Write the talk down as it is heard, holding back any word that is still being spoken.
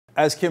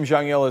As Kim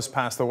Jong-il has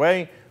passed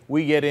away,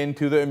 we get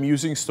into the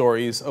amusing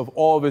stories of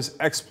all of his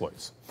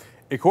exploits.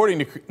 According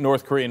to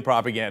North Korean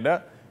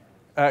propaganda,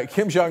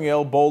 Kim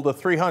Jong-il bowled a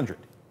 300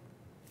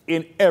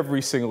 in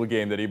every single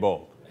game that he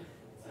bowled.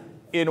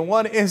 In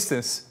one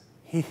instance,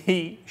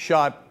 he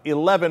shot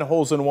 11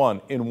 holes in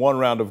one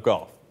round of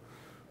golf.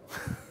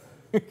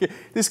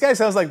 This guy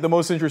sounds like the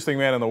most interesting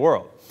man in the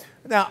world.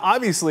 Now,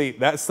 obviously,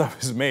 that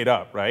stuff is made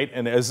up, right?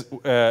 And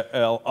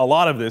a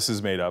lot of this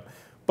is made up.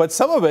 But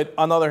some of it,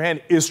 on the other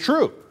hand, is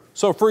true.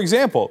 So, for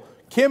example,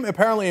 Kim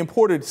apparently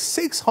imported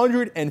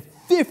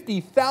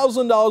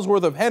 $650,000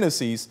 worth of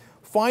Hennessy's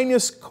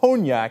finest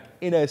cognac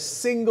in a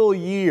single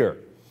year.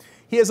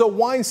 He has a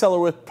wine cellar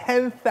with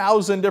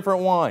 10,000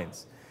 different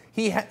wines.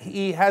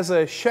 He has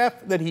a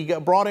chef that he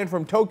brought in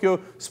from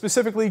Tokyo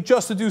specifically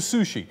just to do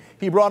sushi.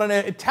 He brought in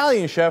an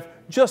Italian chef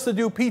just to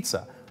do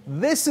pizza.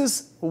 This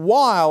is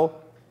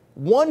while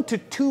 1 to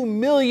 2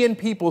 million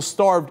people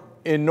starved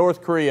in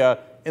North Korea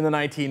in the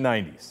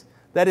 1990s.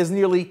 That is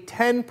nearly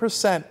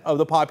 10% of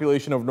the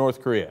population of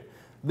North Korea.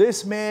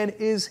 This man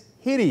is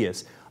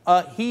hideous.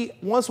 He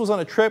once was on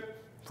a trip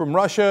from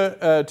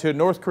Russia to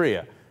North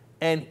Korea,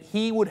 and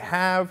he would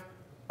have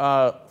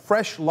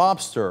fresh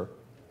lobster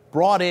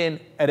brought in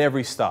at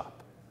every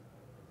stop.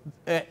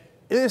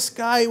 This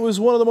guy was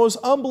one of the most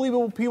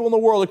unbelievable people in the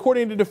world.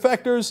 According to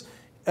defectors,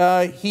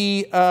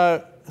 he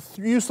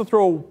used to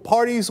throw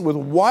parties with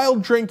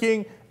wild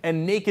drinking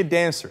and naked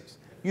dancers.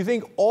 You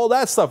think all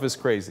that stuff is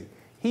crazy.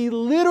 He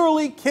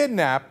literally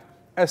kidnapped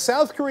a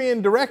South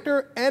Korean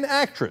director and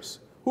actress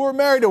who were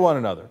married to one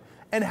another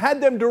and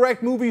had them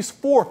direct movies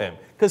for him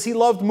because he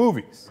loved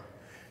movies.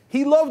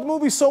 He loved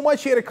movies so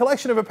much he had a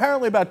collection of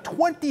apparently about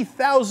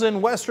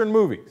 20,000 Western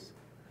movies.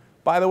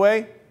 By the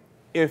way,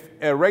 if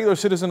a regular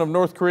citizen of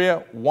North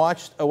Korea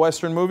watched a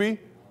Western movie,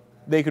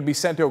 they could be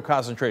sent to a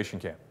concentration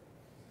camp.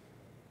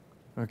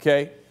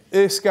 Okay?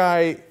 This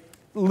guy,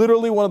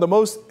 literally one of the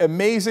most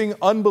amazing,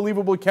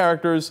 unbelievable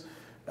characters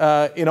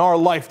in our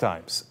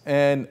lifetimes.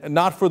 And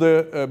not for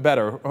the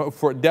better,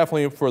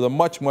 definitely for the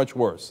much, much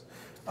worse.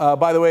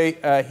 By the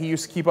way, he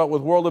used to keep up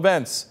with world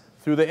events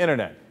through the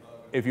internet.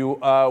 If you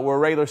were a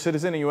regular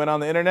citizen and you went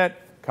on the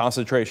internet,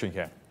 concentration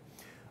camp.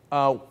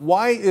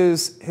 Why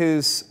is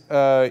his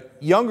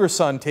younger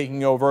son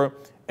taking over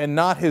and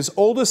not his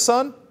oldest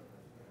son?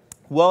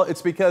 Well,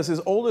 it's because his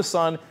oldest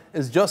son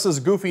is just as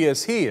goofy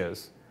as he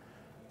is,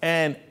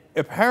 and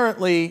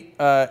apparently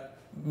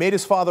made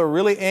his father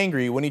really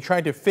angry when he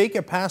tried to fake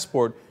a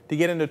passport to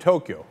get into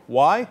Tokyo.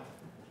 Why?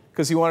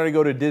 Because he wanted to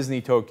go to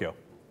Disney Tokyo.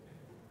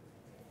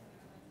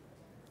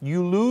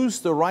 You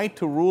lose the right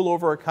to rule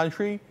over a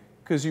country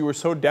because you were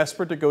so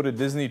desperate to go to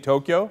Disney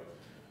Tokyo?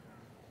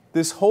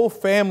 This whole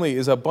family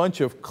is a bunch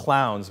of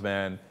clowns,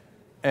 man.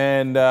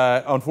 And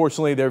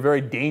unfortunately, they're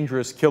very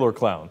dangerous killer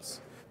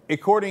clowns.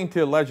 According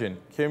to legend,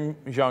 Kim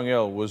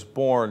Jong-il was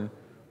born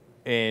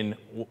in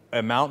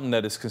a mountain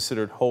that is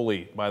considered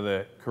holy by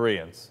the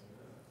Koreans,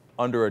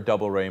 under a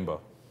double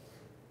rainbow.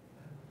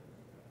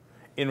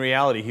 In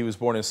reality, he was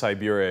born in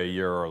Siberia a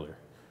year earlier.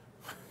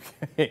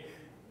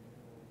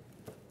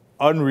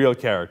 Unreal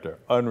character,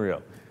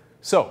 unreal.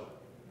 So,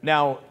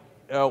 now,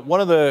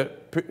 one of the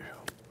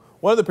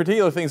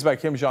particular things about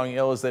Kim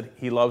Jong-il is that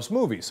he loves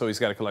movies. So he's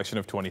got a collection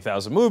of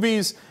 20,000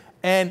 movies.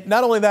 And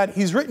not only that,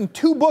 he's written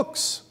 2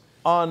 books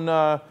on,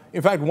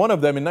 in fact, one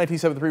of them in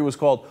 1973 was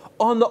called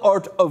On the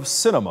Art of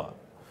Cinema.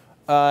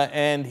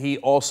 And he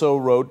also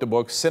wrote the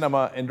book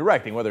Cinema and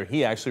Directing. Whether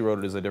he actually wrote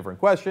it is a different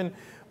question.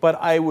 But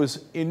I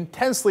was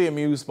intensely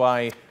amused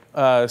by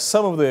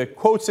some of the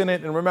quotes in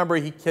it. And remember,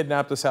 he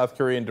kidnapped a South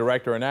Korean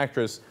director and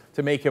actress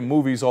to make him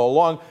movies all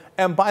along.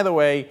 And by the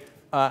way,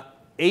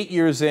 8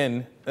 years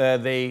in,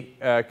 they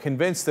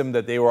convinced him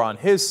that they were on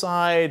his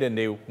side and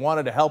they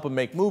wanted to help him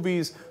make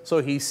movies.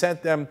 So he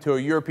sent them to a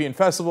European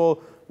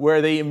festival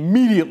where they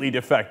immediately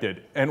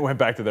defected and went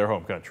back to their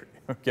home country.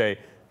 Okay,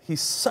 he's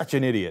such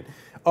an idiot.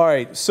 All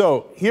right,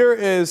 so here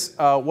is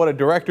what a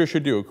director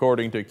should do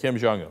according to Kim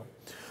Jong-il.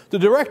 The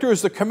director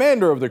is the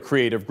commander of the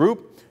creative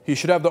group. He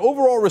should have the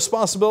overall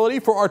responsibility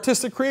for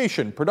artistic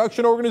creation,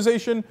 production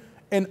organization,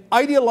 and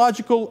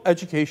ideological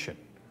education.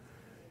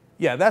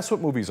 Yeah, that's what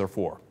movies are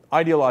for.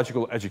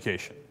 Ideological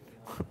education.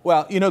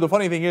 Well, you know, the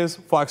funny thing is,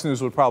 Fox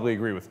News would probably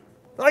agree with me.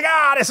 They're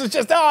like, this is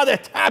just, the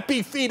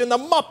Happy Feet and the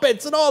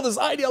Muppets and all this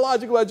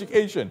ideological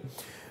education.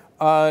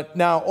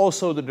 Now,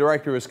 also, the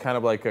director is kind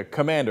of like a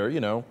commander, you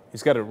know.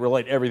 He's got to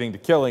relate everything to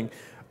killing.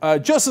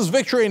 Just as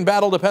victory in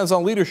battle depends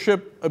on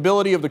leadership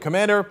ability of the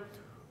commander,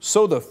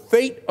 so the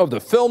fate of the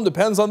film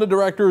depends on the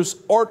director's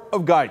art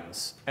of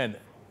guidance and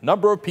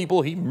number of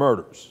people he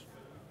murders.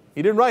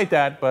 He didn't write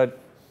that, but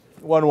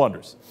one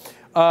wonders.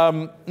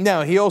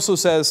 Now, he also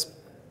says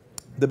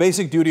the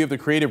basic duty of the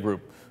creative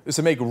group is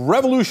to make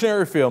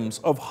revolutionary films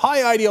of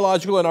high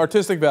ideological and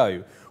artistic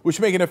value, which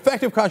make an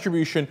effective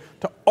contribution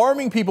to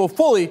arming people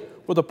fully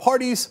with the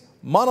party's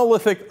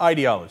monolithic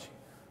ideology.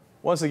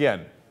 Once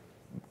again,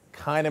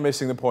 kind of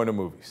missing the point of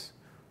movies.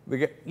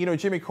 You know,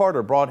 Jimmy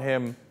Carter brought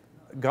him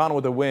Gone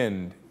with the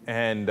Wind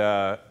and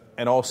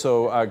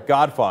also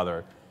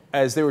Godfather.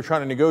 as they were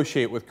trying to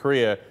negotiate with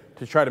Korea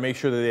to try to make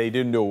sure that they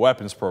didn't do a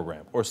weapons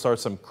program or start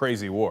some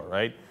crazy war,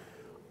 right?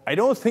 I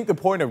don't think the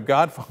point of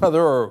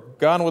Godfather or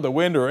Gone with the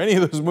Wind or any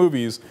of those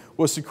movies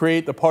was to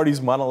create the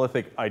party's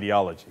monolithic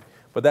ideology.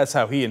 But that's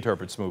how he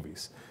interprets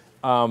movies.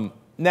 But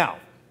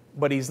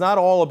he's not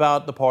all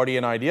about the party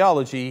and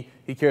ideology.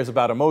 He cares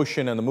about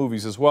emotion and the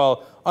movies as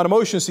well. On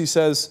emotions, he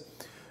says,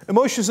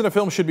 emotions in a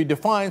film should be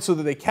defined so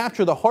that they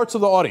capture the hearts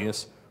of the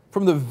audience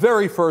from the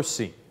very first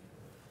scene.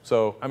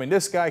 So, I mean,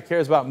 this guy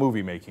cares about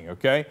movie making,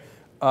 okay?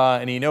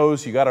 And he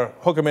knows you got to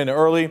hook him in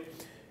early.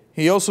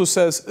 He also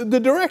says,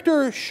 the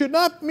director should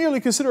not merely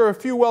consider a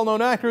few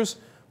well-known actors,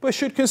 but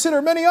should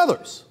consider many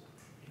others.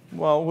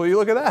 Well, will you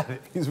look at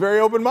that? He's very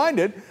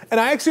open-minded, and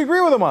I actually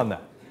agree with him on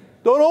that.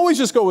 Don't always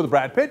just go with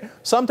Brad Pitt.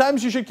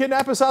 Sometimes you should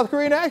kidnap a South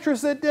Korean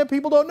actress that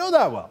people don't know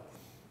that well.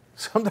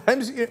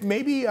 Sometimes,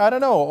 maybe, I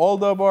don't know,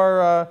 all of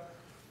our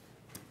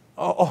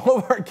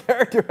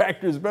character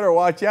actors better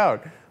watch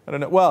out. I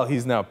don't know. Well,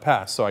 he's now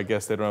passed, so I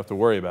guess they don't have to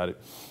worry about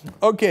it.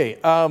 Okay,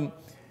 and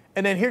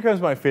then here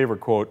comes my favorite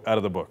quote out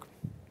of the book.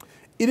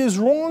 It is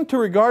wrong to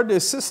regard the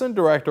assistant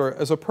director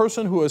as a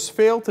person who has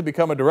failed to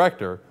become a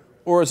director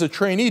or as a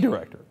trainee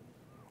director.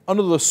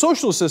 Under the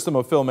social system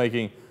of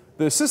filmmaking,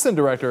 the assistant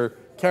director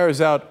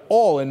carries out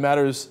all in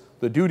matters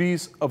the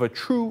duties of a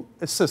true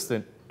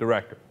assistant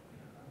director.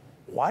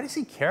 Why does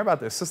he care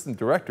about the assistant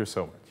director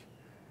so much?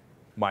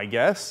 My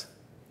guess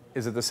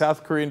is that the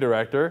South Korean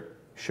director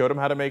showed him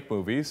how to make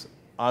movies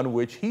on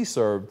which he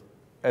served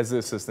as the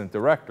assistant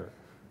director.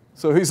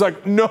 So he's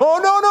like, no.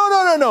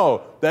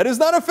 That is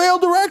not a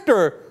failed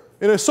director.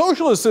 In a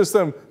socialist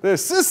system, the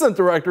assistant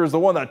director is the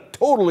one that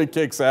totally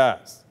kicks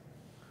ass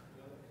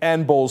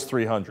and bowls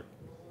 300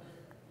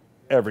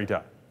 every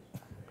time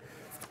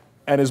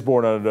and is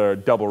born under a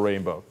double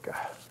rainbow.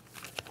 God,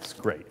 it's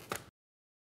great.